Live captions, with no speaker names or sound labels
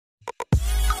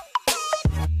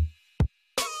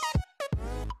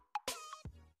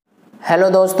Hello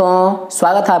दोस्तों,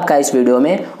 स्वागत है आपका इस वीडियो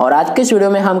में। और आज के इस वीडियो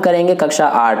में हम करेंगे कक्षा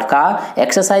 8 का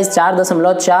एक्सरसाइज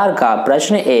 4.4 का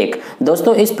प्रश्न 1।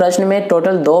 दोस्तों इस प्रश्न में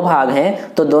टोटल 2 भाग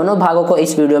हैं, तो दोनों भागों को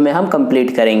इस वीडियो में हम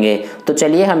कंप्लीट करेंगे। तो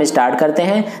चलिए हम स्टार्ट करते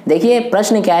हैं। देखिए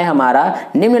प्रश्न क्या है हमारा,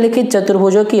 निम्नलिखित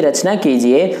चतुर्भुजों की रचना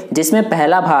कीजिए, जिसमें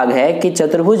पहला भाग है कि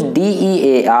चतुर्भुज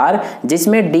DEAR,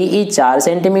 जिसमें DE 4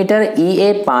 centimetre,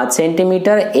 EA 5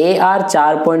 centimetre, AR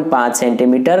 4.5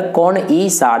 centimetre, कोण E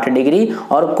 60 डिग्री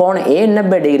और कोण A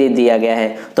 90 डिग्री दिया गया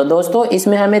है। तो दोस्तों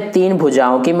इसमें हमें 3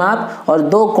 भुजाओं की माप और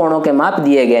 2 कोणों के माप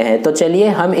दिए गए हैं। तो चलिए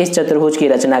हम इस चतुर्भुज की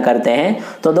रचना करते हैं।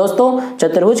 तो दोस्तों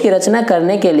चतुर्भुज की रचना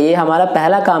करने के लिए हमारा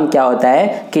पहला काम क्या होता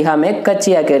है कि हम एक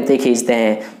कच्ची आकृति खींचते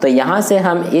हैं। तो यहाँ से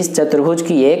हम इस चतुर्भुज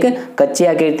की एक कच्ची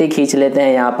आकृति खींच लेते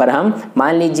हैं। यहाँ पर हम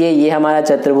मान लीजिए ये हमारा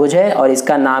चतुर्भुज है और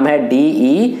इसका नाम है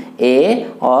DE,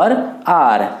 A और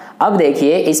R। अब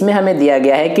देखिए इसमें हमें दिया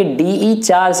गया है कि DE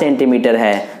 4 सेंटीमीटर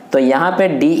है, तो यहाँ पे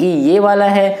DE ये वाला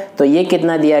है, तो ये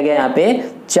कितना दिया गया यहाँ पे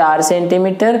 4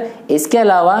 सेंटीमीटर। इसके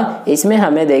अलावा इसमें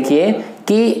हमें देखिए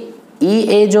कि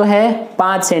EA जो है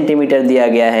 5 सेंटीमीटर दिया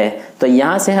गया है, तो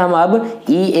यहाँ से हम अब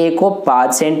EA को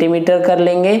 5 सेंटीमीटर कर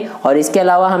लेंगे। और इसके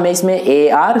अलावा हमें इसमें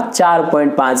AR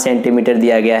 4.5 सेंटीमीटर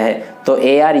दिया गया है, तो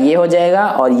AR ये हो जाएगा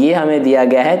और ये हमें दिया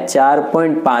गया है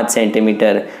 4.5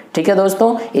 सेंटीमीटर। ठीक है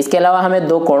दोस्तों, इसके अलावा हमें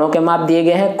 2 कोणों के माप दिए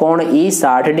गए हैं। कोण E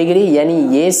 60 डिग्री यानी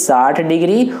ये 60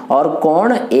 डिग्री और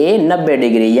कोण A 90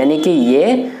 डिग्री यानी कि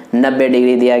ये 90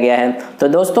 डिग्री दिया गया है। तो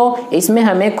दोस्तों इसमें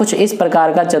हमें कुछ इस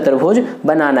प्रकार का चतुर्भुज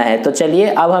बनाना है। तो चलिए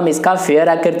अब हम इसका फेयर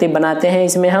आकृति बनाते हैं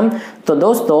इसमें हम। तो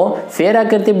दोस्तों फेयर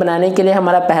आकृति बनाने के लिए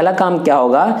हमारा पहला काम क्या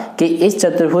होगा कि इस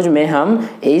चतुर्भुज में हम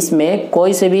इसमें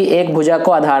कोई से भी एक भुजा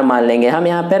को आधार मान लेंगे। हम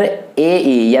यहाँ पर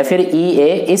AE या फिर EA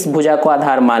इस भुजा को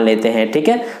आधार मान लेते हैं। ठीक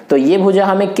है, तो ये भुजा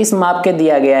हमें किस माप के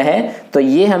दिया गया है, तो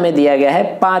ये हमें दिया गया है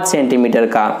 5 सेंटीमीटर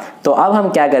का। तो अब हम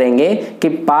क्या करेंगे कि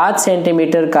 5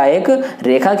 सेंटीमीटर का एक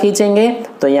रेखा खींचेंगे।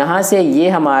 तो यहाँ से ये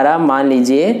हमारा मान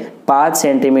लीजिए 5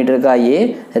 सेंटीमीटर का ये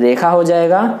रेखा हो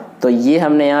जाएगा। तो ये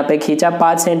हमने यहाँ पे खींचा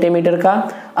 5 सेंटीमीटर का।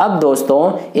 अब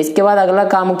दोस्तों इसके बाद अगला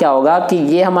काम क्या होगा कि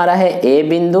ये हमारा है A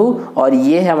बिंदु और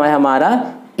ये है हमारा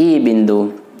E बिंदु।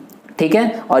 ठीक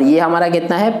है, और ये हमारा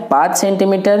कितना है 5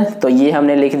 सेंटीमीटर, तो ये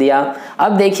हमने लिख दिया।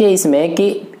 अब देखिए इसमें कि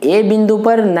A बिंदु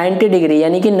पर 90 डिग्री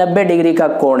यानी कि 90 डिग्री का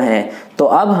कोण है, तो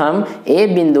अब हम A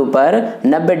बिंदु पर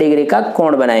 90 डिग्री का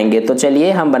कोण बनाएंगे। तो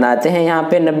चलिए हम बनाते हैं यहाँ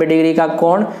पे 90 डिग्री का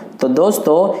कोण। तो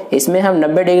दोस्तों इसमें हम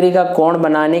 90 डिग्री का कोण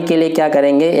बनाने के लिए क्या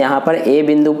करेंगे, यहाँ पर A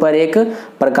बिंदु पर एक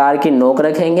प्रकार की नोक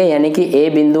रखेंगे यानी कि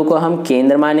A बिंदु को हम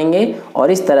केंद्र मानेंगे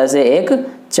और इस तरह से एक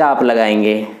चाप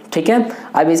लगाएंगे। ठीक है,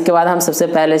 अब इसके बाद हम सबसे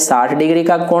पहले 60 डिग्री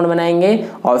का कोण बनाएंगे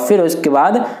और फिर उसके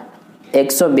बाद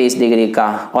 120 डिग्री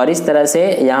का, और इस तरह से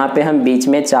यहाँ पे हम बीच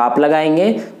में चाप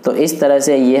लगाएंगे। तो इस तरह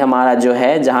से ये हमारा जो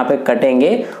है जहाँ पे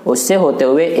कटेंगे उससे होते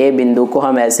हुए A बिंदु को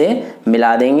हम ऐसे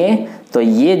मिला देंगे। तो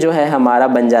ये जो है हमारा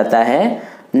बन जाता है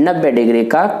 90 डिग्री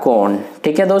का कोण।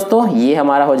 ठीक है दोस्तों, ये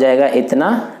हमारा हो जाएगा इतना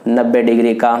 90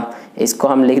 डिग्री का। इसको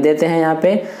हम लिख देते हैं यहाँ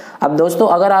पे। अब दोस्तों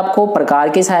अगर आपको प्रकार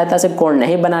की सहायता से कोण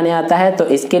नहीं बनाने आता है तो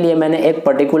इसके लिए मैंने एक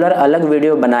पर्टिकुलर अलग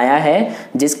वीडियो बनाया है,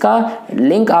 जिसका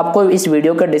लिंक आपको इस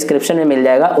वीडियो के डिस्क्रिप्शन में मिल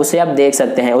जाएगा, उसे आप देख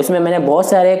सकते हैं। उसमें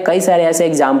मैंने कई सारे ऐसे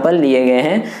एग्जाम्पल लिए गए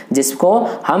हैं जिसको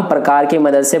हम प्रकार की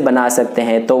मदद से बना सकते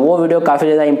हैं। तो वो वीडियो काफ़ी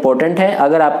ज़्यादा इंपॉर्टेंट है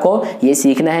अगर आपको ये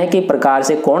सीखना है कि प्रकार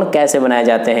से कोण कैसे बनाए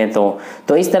जाते हैं।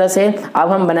 तो इस तरह से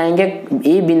अब हम बनाएंगे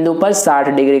E बिंदु पर 60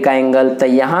 डिग्री का एंगल। तो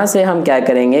यहाँ से हम क्या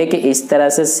करेंगे कि इस तरह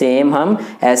से सेम हम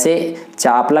ऐसे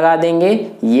चाप लगा देंगे,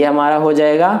 ये हमारा हो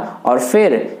जाएगा। और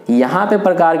फिर यहाँ पे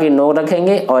प्रकार की नोक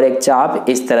रखेंगे और एक चाप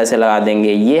इस तरह से लगा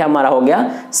देंगे, ये हमारा हो गया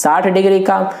 60 डिग्री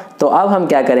का। तो अब हम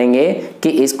क्या करेंगे कि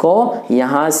इसको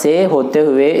यहाँ से होते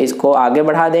हुए इसको आगे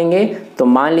बढ़ा देंगे। तो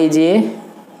मान लीजिए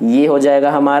ये हो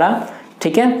जाएगा हमारा।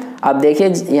 ठीक है, अब देखिए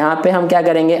यहाँ पे हम क्या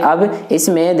करेंगे, अब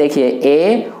इसमें देखिए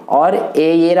A और A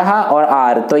ये रहा और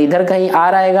R, तो इधर कहीं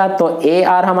R आएगा। तो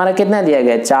AR हमारा कितना दिया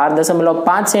गया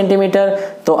 4.5 सेंटीमीटर।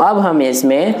 तो अब हम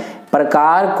इसमें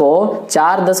प्रकार को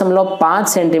 4.5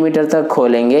 सेंटीमीटर तक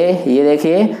खोलेंगे। ये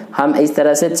देखिए हम इस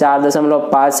तरह से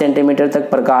 4.5 सेंटीमीटर तक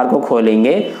प्रकार को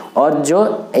खोलेंगे और जो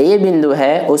A बिंदु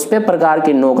है उस पे प्रकार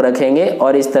की नोक रखेंगे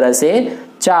और इस तरह से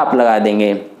चाप लगा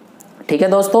देंगे। ठीक है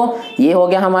दोस्तों, ये हो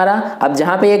गया हमारा। अब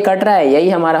जहाँ पे ये कट रहा है यही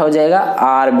हमारा हो जाएगा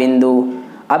R बिंदु।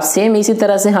 अब सेम इसी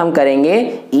तरह से हम करेंगे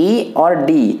E और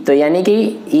D। तो यानी कि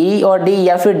E और D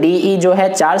या फिर DE जो है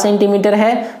 4 सेंटीमीटर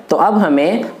है, तो अब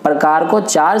हमें प्रकार को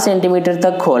 4 सेंटीमीटर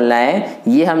तक खोलना है।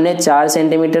 ये हमने 4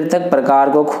 सेंटीमीटर तक प्रकार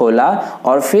को खोला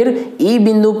और फिर E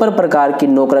बिंदु पर प्रकार की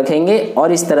नोक रखेंगे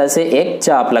और इस तरह से एक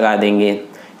चाप लगा देंगे।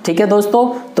 ठीक है दोस्तों,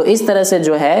 तो इस तरह से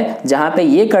जो है जहां पे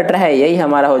ये कट रहा है यही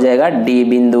हमारा हो जाएगा डी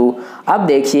बिंदु। अब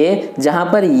देखिए जहां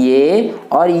पर ये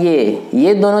और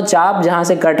ये दोनों चाप जहां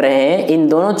से कट रहे हैं, इन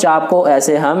दोनों चाप को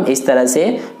ऐसे हम इस तरह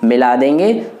से मिला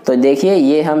देंगे। तो देखिए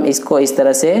ये हम इसको इस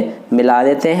तरह से मिला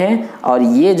देते हैं और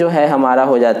ये जो है हमारा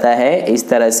हो जाता है इस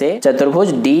तरह से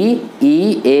चतुर्भुज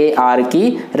DEAR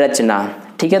की रचना।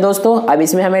 ठीक है दोस्तों, अब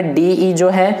इसमें हमें DE जो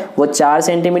है वो 4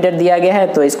 सेंटीमीटर दिया गया है,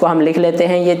 तो इसको हम लिख लेते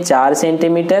हैं ये 4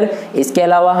 सेंटीमीटर। इसके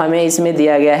अलावा हमें इसमें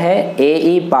दिया गया है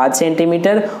AE 5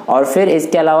 सेंटीमीटर और फिर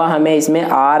इसके अलावा हमें इसमें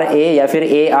RA या फिर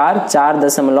AR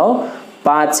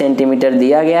 4.5 सेंटीमीटर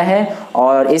दिया गया है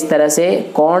और इस तरह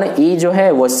से कोण E जो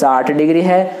है वो 60 डिग्री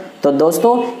है। तो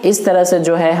दोस्तों इस तरह से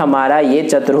जो है हमारा ये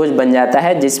चतुर्भुज बन जाता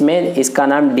है जिसमें इसका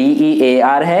नाम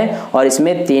DEAR है और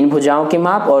इसमें 3 भुजाओं के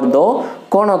माप और 2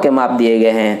 कोणों के माप दिए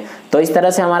गए हैं। तो इस तरह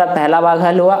से हमारा पहला भाग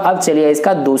हल हुआ। अब चलिए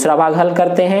इसका दूसरा भाग हल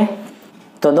करते हैं।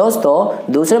 तो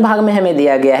दोस्तों दूसरे भाग में हमें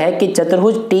दिया गया है कि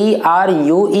चतुर्भुज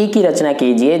TRUE की रचना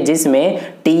कीजिए जिसमें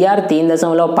TR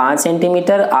 3.5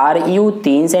 centimetre, RU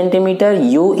 3 centimetre,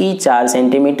 UE 4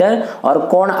 centimetre और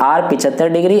कोण R 75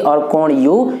 डिग्री और कोण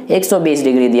U 120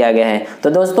 डिग्री दिया गया है।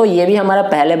 तो दोस्तों ये भी हमारा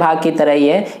पहले भाग की तरह ही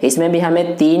है, इसमें भी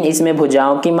हमें 3 इसमें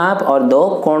भुजाओं की माप और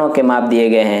 2 कोणों के माप दिए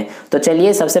गए हैं। तो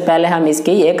चलिए सबसे पहले हम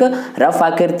इसकी एक रफ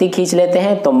आकृति खींच लेते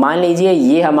हैं। तो मान लीजिए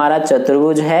ये हमारा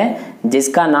चतुर्भुज है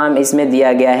जिसका नाम इसमें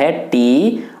दिया गया है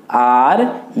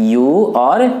TRU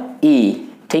और E,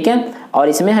 ठीक है, और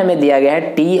इसमें हमें दिया गया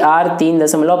है TR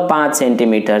 3.5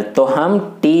 सेंटीमीटर। तो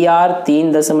हम TR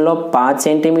 3.5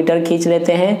 सेंटीमीटर खींच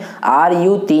लेते हैं।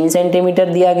 RU 3 सेंटीमीटर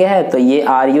दिया गया है तो ये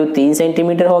RU 3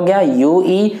 सेंटीमीटर हो गया।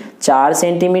 UE 4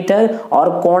 सेंटीमीटर और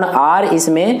कोण R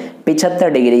इसमें 75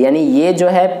 डिग्री, यानी ये जो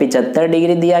है 75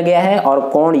 डिग्री दिया गया है और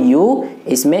कोण U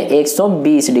इसमें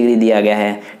 120 डिग्री दिया गया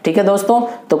है। ठीक है दोस्तों,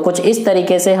 तो कुछ इस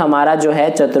तरीके से हमारा जो है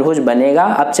चतुर्भुज बनेगा।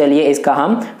 अब चलिए इसका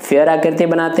हम फेयर आकृति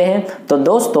बनाते हैं। तो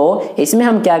दोस्तों इसमें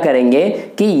हम क्या करेंगे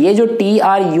कि ये जो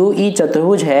TRUE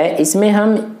चतुर्भुज है इसमें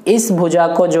हम इस भुजा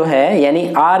को जो है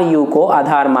यानी RU को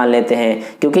आधार मान लेते हैं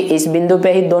क्योंकि इस बिंदु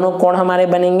पे ही दोनों कोण हमारे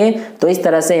बनेंगे। तो इस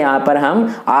तरह से यहाँ पर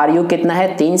हम RU कितना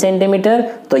है 3 सेंटीमीटर,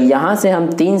 तो यहाँ से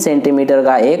हम 3 सेंटीमीटर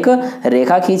का एक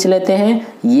रेखा खींच लेते हैं।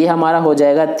 ये हमारा हो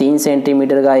जाएगा 3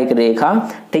 सेंटीमीटर का एक रेखा,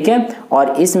 ठीक है।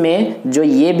 और इसमें जो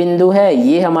ये बिंदु है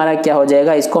ये हमारा क्या हो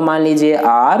जाएगा, इसको मान लीजिए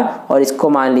R और इसको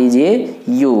मान लीजिए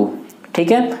U,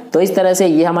 ठीक है। तो इस तरह से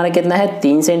ये हमारा कितना है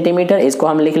 3 सेंटीमीटर, इसको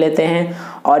हम लिख लेते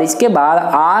हैं। और इसके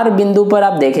बाद R बिंदु पर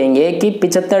आप देखेंगे कि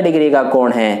 75 डिग्री का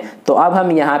कोण है, तो अब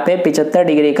हम यहाँ पे 75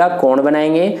 डिग्री का कोण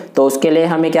बनाएंगे। तो उसके लिए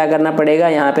हमें क्या करना पड़ेगा,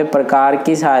 यहाँ पे प्रकार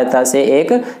की सहायता से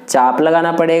एक चाप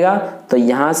लगाना पड़ेगा। तो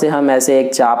यहाँ से हम ऐसे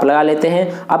एक चाप लगा लेते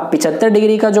हैं। अब 75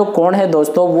 डिग्री का जो कोण है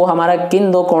दोस्तों वो हमारा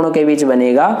किन दो कोणों के बीच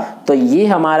बनेगा, तो ये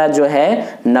हमारा जो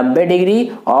है 90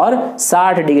 डिग्री और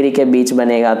 60 डिग्री के बीच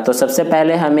बनेगा। तो सबसे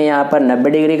पहले हमें यहाँ पर 90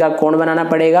 डिग्री का कोण बनाना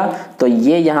पड़ेगा। तो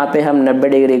ये यहाँ पे हम 90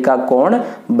 डिग्री का कोण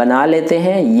बना लेते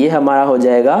हैं। ये हमारा हो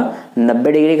जाएगा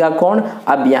 90 डिग्री का कोण।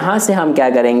 अब यहाँ से हम क्या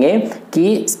करेंगे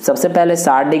कि सबसे पहले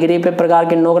 60 डिग्री पे प्रकार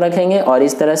की नोक रखेंगे और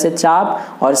इस तरह से चाप,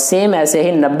 और सेम ऐसे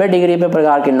ही 90 डिग्री पे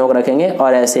प्रकार की नोक रखेंगे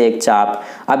और ऐसे एक चाप।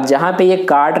 अब जहाँ पे ये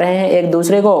काट रहे हैं एक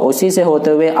दूसरे को, उसी से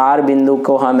होते हुए R बिंदु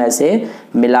को हम ऐसे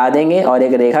मिला देंगे और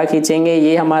एक रेखा खींचेंगे।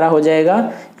 ये हमारा हो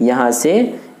जाएगा यहाँ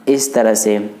से इस तरह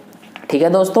से, ठीक है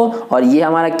दोस्तों। और ये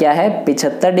हमारा क्या है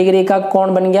 75 डिग्री का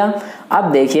कोण बन गया।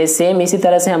 अब देखिए सेम इसी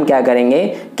तरह से हम क्या करेंगे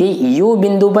कि U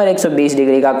बिंदु पर 120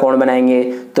 डिग्री का कोण बनाएंगे।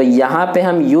 तो यहाँ पे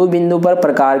हम U बिंदु पर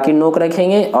प्रकार की नोक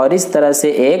रखेंगे और इस तरह से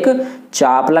एक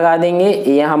चाप लगा देंगे।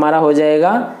 ये हमारा हो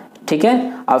जाएगा, ठीक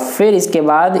है। अब फिर इसके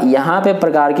बाद यहाँ पे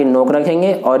प्रकार की नोक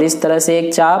रखेंगे और इस तरह से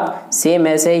एक चाप, सेम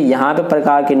ऐसे यहाँ पे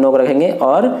प्रकार की नोक रखेंगे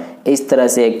और इस तरह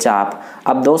से एक चाप।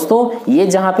 अब दोस्तों ये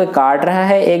जहाँ पे काट रहा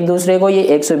है एक दूसरे को, ये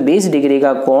 120 डिग्री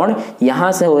का कोण,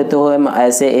 यहाँ से होते हुए हम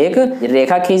ऐसे एक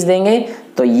रेखा खींच देंगे।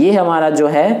 तो ये हमारा जो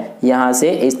है यहाँ से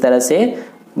इस तरह से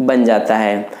बन जाता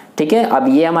है, ठीक है। अब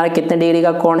ये हमारा कितने डिग्री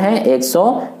का कोण है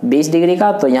 120 डिग्री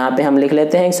का, तो यहाँ पे हम लिख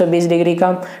लेते हैं 120 डिग्री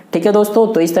का, ठीक है दोस्तों।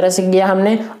 तो इस तरह से किया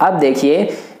हमने। अब देखिए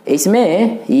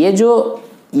इसमें ये जो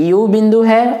U बिंदु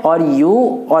है और U,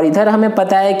 और इधर हमें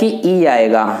पता है कि E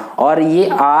आएगा और ये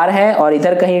R है और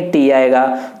इधर कहीं T आएगा।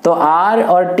 तो R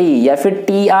और T या फिर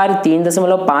TR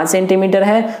 3.5 सेंटीमीटर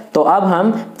है। तो अब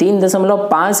हम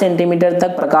 3.5 सेंटीमीटर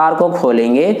तक प्रकार को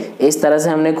खोलेंगे। इस तरह से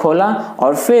हमने खोला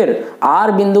और फिर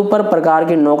R बिंदु पर प्रकार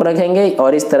की नोक रखेंगे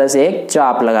और इस तरह से एक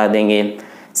चाप लगा देंगे।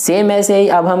 सेम ऐसे ही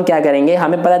अब हम क्या करेंगे,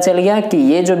 हमें पता चल गया कि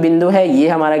ये जो बिंदु है ये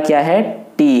हमारा क्या है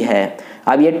T है।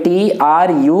 अब ये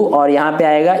TRU और यहाँ पे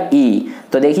आएगा E।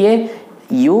 तो देखिए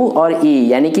U और E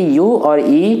यानी कि U और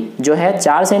E जो है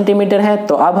 4 सेंटीमीटर है,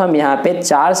 तो अब हम यहाँ पे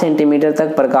 4 सेंटीमीटर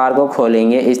तक प्रकार को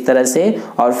खोलेंगे इस तरह से,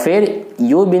 और फिर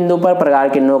U बिंदु पर प्रकार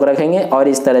की नोक रखेंगे और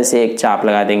इस तरह से एक चाप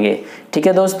लगा देंगे। ठीक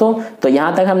है दोस्तों, तो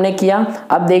यहाँ तक हमने किया।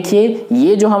 अब देखिए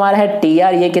ये जो हमारा है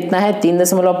TR ये कितना है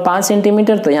 3.5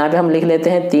 सेंटीमीटर, तो यहाँ पे हम लिख लेते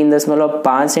हैं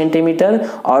 3.5 सेंटीमीटर,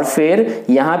 और फिर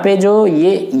यहाँ पे जो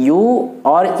ये U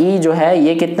और E जो है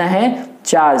ये कितना है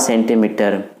 4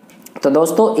 सेंटीमीटर। तो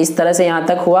दोस्तों इस तरह से यहाँ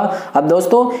तक हुआ। अब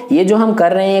दोस्तों ये जो हम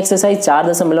कर रहे हैं एक्सरसाइज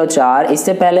 4.4,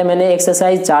 इससे पहले मैंने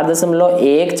एक्सरसाइज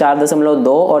 4.1,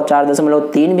 4.2 और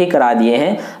 4.3 भी करा दिए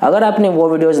हैं। अगर आपने वो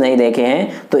वीडियोस नहीं देखे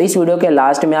हैं तो इस वीडियो के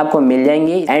लास्ट में आपको मिल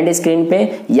जाएंगी एंड स्क्रीन पे,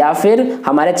 या फिर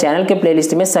हमारे चैनल के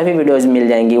प्लेलिस्ट में सभी वीडियोज मिल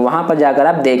जाएंगी, वहां पर जाकर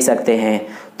आप देख सकते हैं।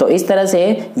 तो इस तरह से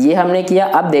ये हमने किया।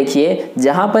 अब देखिए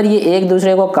जहां पर ये एक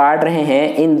दूसरे को काट रहे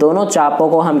हैं, इन दोनों चापों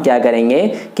को हम क्या करेंगे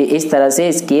कि इस तरह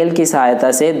से स्केल की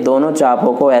सहायता से दोनों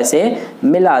चापों को ऐसे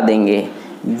मिला देंगे,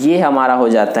 ये हमारा हो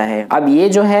जाता है। अब ये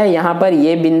जो है यहाँ पर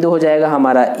ये बिंदु हो जाएगा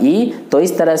हमारा E, तो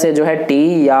इस तरह से जो है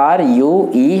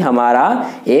TRUE हमारा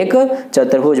एक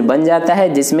चतुर्भुज बन जाता है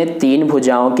जिसमें 3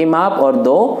 भुजाओं की माप और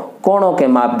 2 कोणों के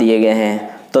माप दिए गए हैं।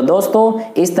 तो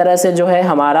दोस्तों इस तरह से जो है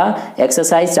हमारा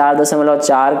एक्सरसाइज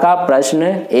 4.4 का प्रश्न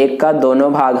 1 का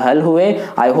दोनों भाग हल हुए।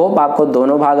 आई होप आपको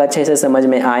दोनों भाग अच्छे से समझ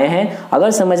में आए हैं।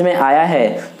 अगर समझ में आया है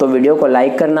तो वीडियो को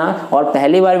लाइक करना, और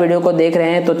पहली बार वीडियो को देख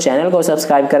रहे हैं तो चैनल को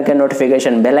सब्सक्राइब करके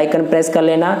नोटिफिकेशन बेल आइकन प्रेस कर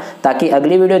लेना, ताकि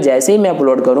अगली वीडियो जैसे ही मैं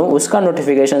अपलोड करूं उसका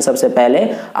नोटिफिकेशन सबसे पहले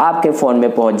आपके फ़ोन में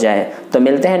पहुंच जाए। तो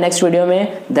मिलते हैं नेक्स्ट वीडियो में,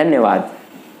 धन्यवाद।